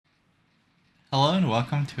Hello and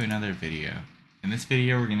welcome to another video. In this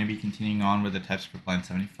video we're going to be continuing on with the Typescript line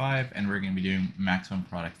 75 and we're going to be doing maximum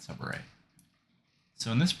product subarray.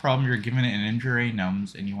 So in this problem you're given an int array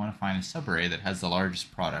nums and you want to find a subarray that has the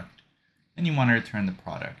largest product. And you want to return the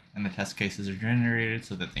product, and the test cases are generated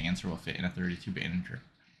so that the answer will fit in a 32-bit integer.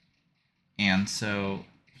 And so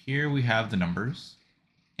here we have the numbers,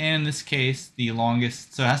 and in this case the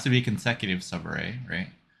longest, so it has to be a consecutive subarray, right?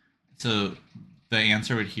 So the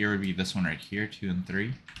answer would be this one right here, 2 and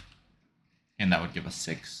 3, and that would give us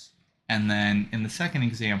 6. And then in the second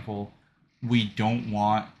example, we don't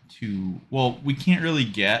want to, well, we can't really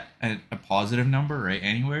get a positive number, right,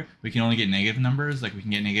 anywhere. We can only get negative numbers, like we can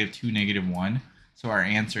get -2, -1. So our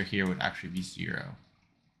answer here would actually be 0.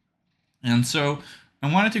 And so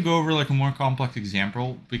I wanted to go over like a more complex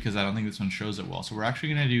example because I don't think this one shows it well. So we're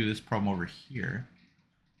actually going to do this problem over here.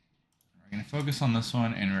 We're going to focus on this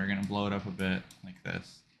one and we're going to blow it up a bit like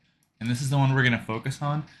this. And this is the one we're going to focus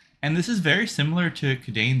on. And this is very similar to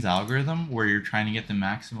Kadane's algorithm where you're trying to get the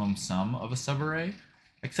maximum sum of a subarray.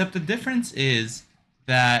 Except the difference is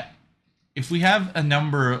that if we have a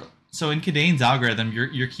number, so in Kadane's algorithm,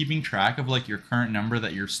 you're keeping track of like your current number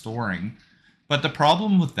that you're storing. But the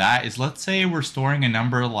problem with that is, let's say we're storing a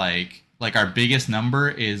number like our biggest number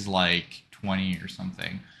is like 20 or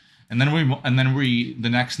something. And then the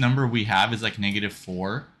next number we have is like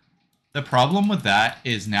 -4. The problem with that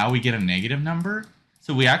is now we get a negative number.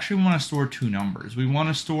 So we actually want to store two numbers. We want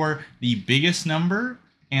to store the biggest number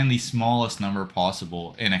and the smallest number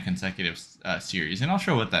possible in a consecutive series. And I'll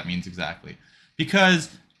show what that means exactly. Because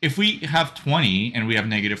if we have 20 and we have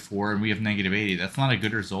 -4 and we have -80, that's not a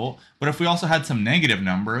good result. But if we also had some negative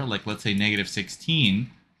number, like let's say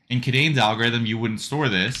 -16, in Kadane's algorithm, you wouldn't store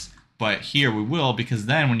this. But here we will, because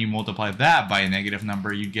then when you multiply that by a negative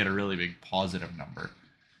number, you get a really big positive number.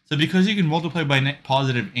 So because you can multiply by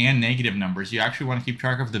positive and negative numbers, you actually want to keep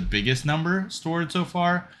track of the biggest number stored so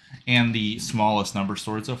far and the smallest number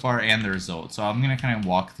stored so far and the result. So I'm going to kind of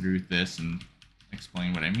walk through this and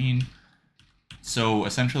explain what I mean. So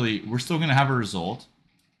essentially, we're still going to have a result.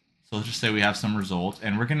 So let's just say we have some result,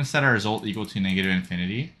 and we're going to set our result equal to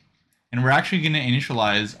 -infinity. And we're actually going to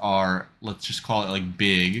initialize our, let's just call it like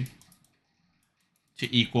big,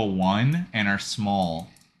 to equal 1, and our small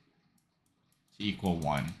to equal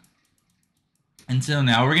 1. And so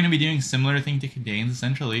now we're going to be doing a similar thing to Kadane's.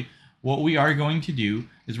 Essentially, what we are going to do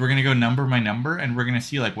is we're going to go number by number, and we're going to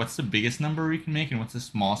see like what's the biggest number we can make and what's the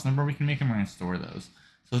smallest number we can make, and we're going to store those.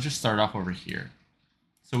 So let's just start off over here.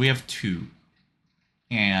 So we have 2.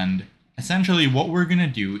 And essentially what we're going to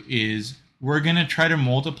do is we're going to try to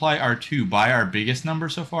multiply our 2 by our biggest number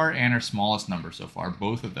so far and our smallest number so far,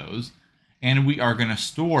 both of those. And we are going to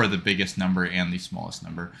store the biggest number and the smallest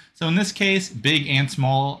number. So in this case, big and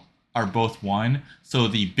small are both 1. So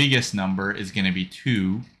the biggest number is going to be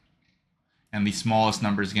 2. And the smallest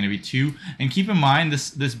number is going to be 2. And keep in mind,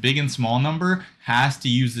 this big and small number has to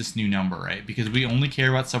use this new number, right? Because we only care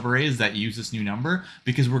about subarrays that use this new number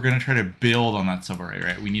because we're going to try to build on that subarray,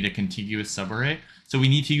 right? We need a contiguous subarray. So we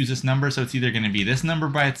need to use this number. So it's either going to be this number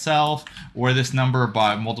by itself, or this number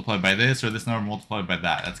multiplied by this, or this number multiplied by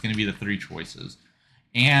that. That's going to be the 3 choices.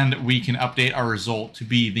 And we can update our result to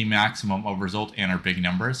be the maximum of result and our big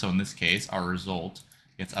number. So in this case, our result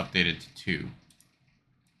gets updated to 2.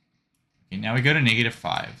 Okay, now we go to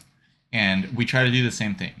 -5. And we try to do the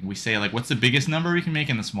same thing. We say, like, what's the biggest number we can make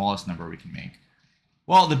and the smallest number we can make?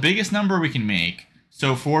 Well, the biggest number we can make,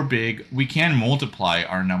 so for big, we can multiply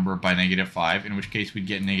our number by -5, in which case we'd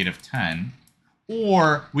get -10.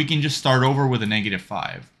 Or we can just start over with a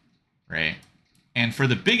 -5, right? And for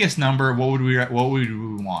the biggest number, what would we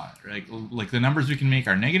want? Like the numbers we can make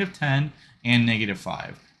are -10 and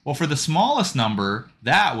 -5. Well, for the smallest number,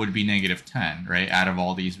 that would be -10, right? Out of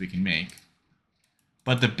all these we can make.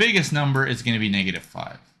 But the biggest number is going to be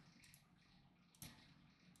 -5.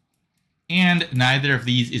 And neither of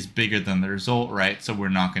these is bigger than the result, right? So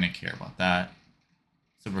we're not going to care about that.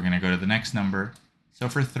 So we're going to go to the next number. So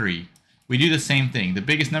for 3, we do the same thing. The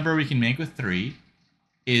biggest number we can make with 3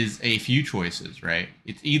 is a few choices, right?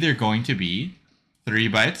 It's either going to be 3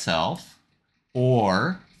 by itself,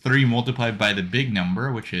 or 3 multiplied by the big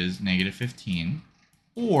number, which is -15,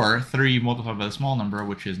 or 3 multiplied by the small number,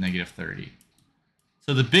 which is -30.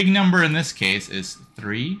 So the big number in this case is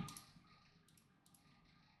 3.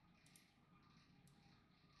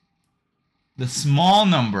 The small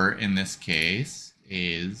number in this case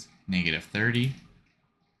is -30.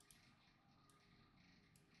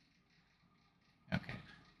 Okay.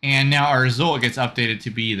 And now our result gets updated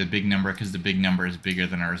to be the big number because the big number is bigger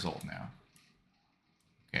than our result now.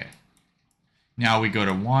 Okay. Now we go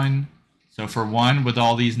to 1. So for 1, with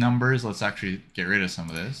all these numbers, let's actually get rid of some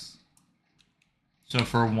of this. So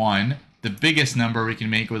for 1, the biggest number we can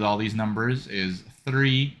make with all these numbers is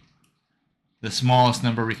 3. The smallest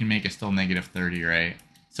number we can make is still negative 30, right?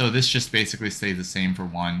 So this just basically stays the same for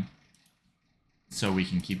 1. So we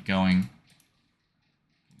can keep going.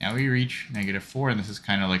 Now we reach negative 4, and this is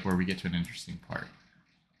kind of like where we get to an interesting part.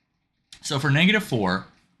 So for negative 4,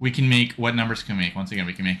 we can make, what numbers can we make? Once again,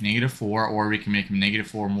 we can make negative 4, or we can make negative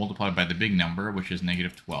 4 multiplied by the big number, which is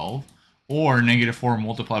negative 12, or negative 4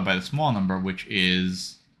 multiplied by the small number, which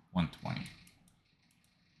is 120.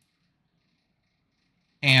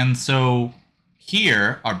 And so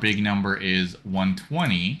here, our big number is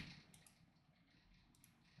 120,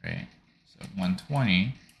 right? So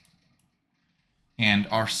 120. And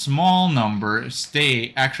our small number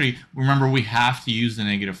actually, remember we have to use the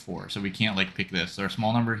negative 4, so we can't like pick this. So our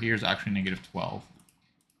small number here is actually negative 12.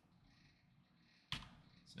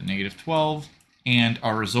 So negative 12, and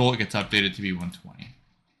our result gets updated to be 120.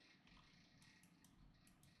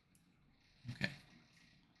 Okay.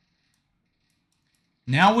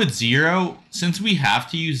 Now with 0, since we have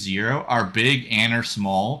to use 0, our big and our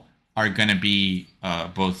small are going to be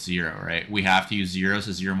both 0, right? We have to use 0,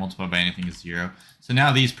 so 0 multiplied by anything is 0. So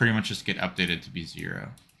now these pretty much just get updated to be 0.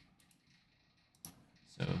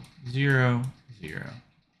 So 0, 0.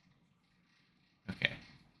 Okay.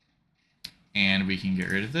 And we can get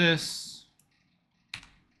rid of this.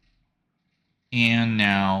 And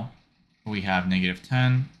now we have negative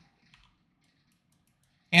 10.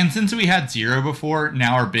 And since we had 0 before,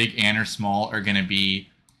 now our big and our small are going to be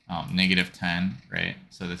negative 10, right?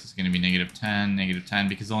 So this is going to be negative 10,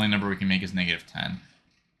 because the only number we can make is negative 10.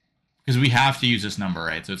 Because we have to use this number,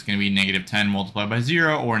 right? So it's going to be negative 10 multiplied by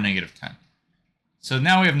 0 or negative 10. So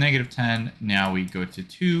now we have negative 10. Now we go to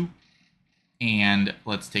 2. And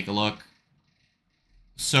let's take a look.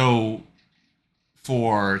 So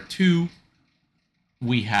for 2,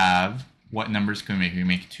 we have, what numbers can we make? We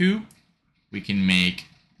make 2. We can make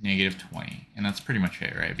negative 20. And that's pretty much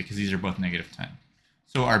it, right? Because these are both negative 10.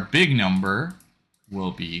 So our big number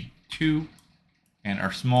will be 2, and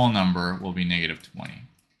our small number will be negative 20.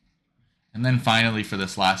 And then finally, for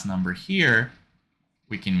this last number here,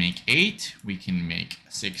 we can make 8, we can make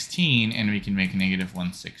 16, and we can make negative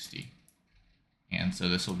 160. And so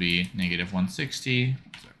this will be negative 160.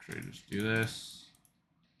 Let's actually just do this.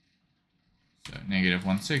 So negative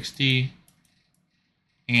 160.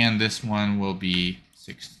 And this one will be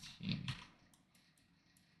 16.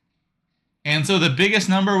 And so the biggest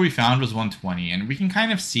number we found was 120. And we can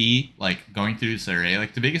kind of see, like, going through this array,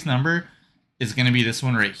 like the biggest number is going to be this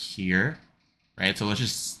one right here, right? So let's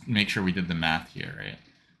just make sure we did the math here, right?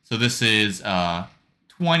 So this is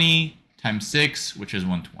 20 times 6, which is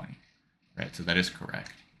 120, right? So that is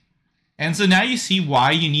correct. And so now you see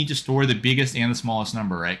why you need to store the biggest and the smallest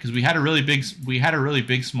number, right? Because we had a really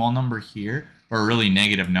big small number here, or a really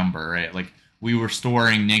negative number, right? Like we were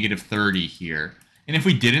storing negative 30 here. And if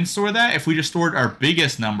we didn't store that, if we just stored our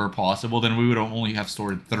biggest number possible, then we would only have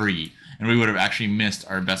stored 3. And we would have actually missed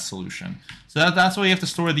our best solution. So that's why you have to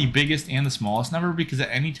store the biggest and the smallest number, because at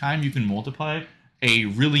any time you can multiply a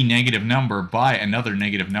really negative number by another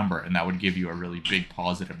negative number, and that would give you a really big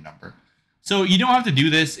positive number. So you don't have to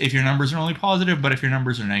do this if your numbers are only positive, but if your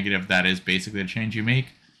numbers are negative, that is basically the change you make.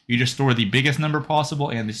 You just store the biggest number possible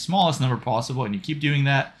and the smallest number possible, and you keep doing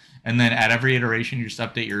that. And then at every iteration, you just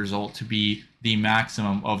update your result to be the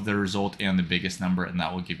maximum of the result and the biggest number, and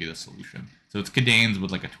that will give you the solution. So it's Cadenes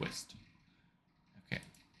with like a twist. Okay,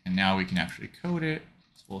 and now we can actually code it.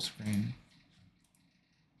 It's full screen.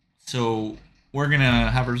 So we're going to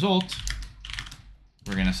have a result.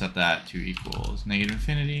 We're going to set that to equals negative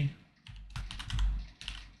infinity.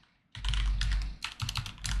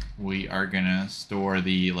 We are going to store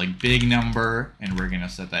the big number, and we're going to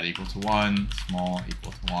set that equal to 1, small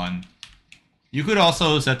equal to 1. You could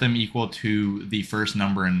also set them equal to the first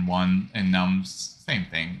number in nums, same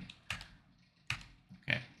thing.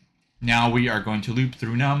 Okay. Now we are going to loop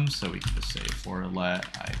through nums, so we can just say for let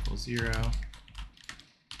I equals 0,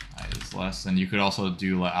 I is less, and you could also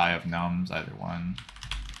do let I of nums, either one,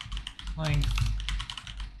 length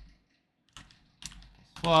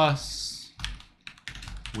plus.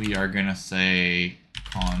 We are going to say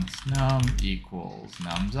const num equals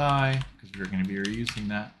nums I, because we're going to be reusing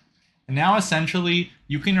that. And now essentially,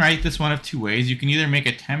 you can write this one of two ways. You can either make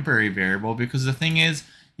a temporary variable, because the thing is,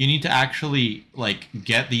 you need to actually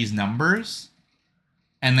get these numbers,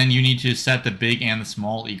 and then you need to set the big and the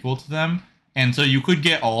small equal to them. And so you could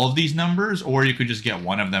get all of these numbers, or you could just get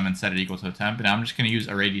one of them and set it equal to a temp. And I'm just going to use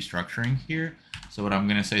array destructuring here. So what I'm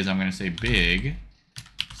going to say is I'm going to say big,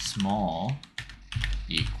 small,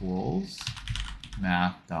 equals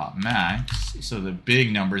math.max. So the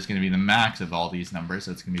big number is going to be the max of all these numbers.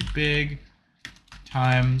 So it's going to be big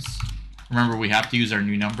times, remember we have to use our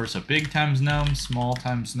new number, so big times num, small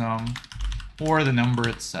times num, or the number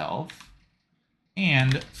itself.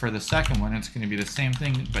 And for the second one, it's going to be the same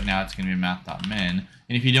thing, but now it's going to be math.min.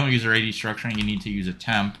 And if you don't use array destructuring, you need to use a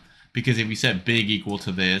temp, because if we set big equal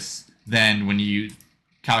to this, then when you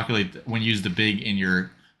use the big in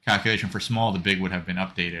your calculation for small, the big would have been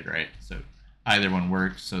updated, right? So either one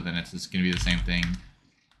works, so then it's just going to be the same thing,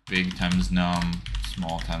 big times num,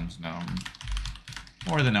 small times num,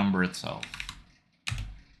 or the number itself.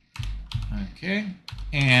 Okay,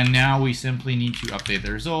 and now we simply need to update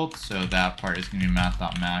the result, so that part is going to be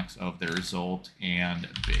math.max of the result and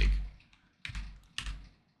big.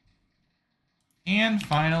 And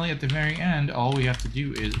finally, at the very end, all we have to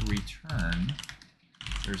do is return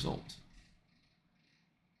the result.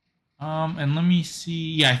 And let me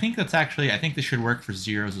see, yeah, I think this should work for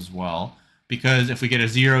zeros as well, because if we get a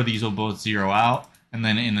 0, these will both zero out, and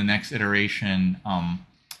then in the next iteration,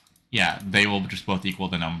 yeah, they will just both equal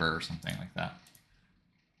the number or something like that.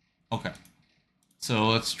 Okay, so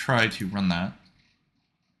let's try to run that.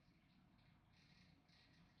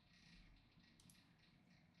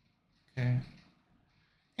 Okay,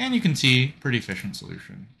 and you can see pretty efficient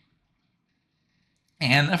solution.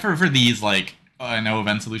 And for these, like, no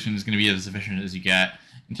event solution is going to be as efficient as you get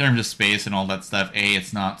in terms of space and all that stuff. A,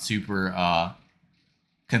 it's not super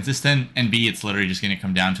consistent, and B, it's literally just going to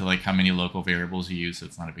come down to like how many local variables you use, so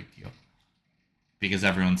it's not a big deal, because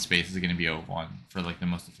everyone's space is going to be O1 for like the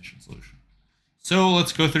most efficient solution. So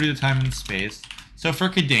let's go through the time and space. So for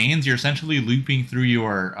Cadanes, you're essentially looping through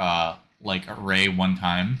your like array one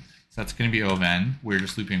time, so that's going to be O of n. We're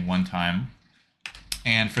just looping one time.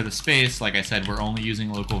 And for the space, like I said, we're only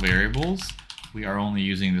using local variables. We are only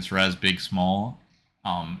using this res big small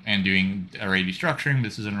and doing array destructuring.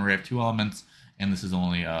 This is an array of 2 elements, and this is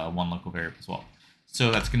only one local variable as well. So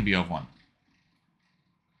that's going to be O of 1.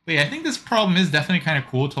 But yeah, I think this problem is definitely kind of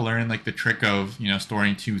cool to learn, like the trick of, you know,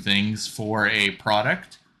 storing 2 things for a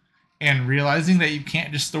product, and realizing that you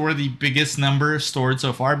can't just store the biggest number stored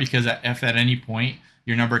so far, because if at any point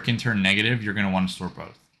your number can turn negative, you're going to want to store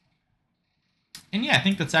both. And yeah, I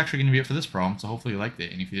think that's actually going to be it for this problem, so hopefully you liked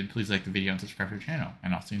it. And if you did, please like the video and subscribe to the channel.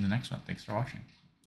 And I'll see you in the next one. Thanks for watching.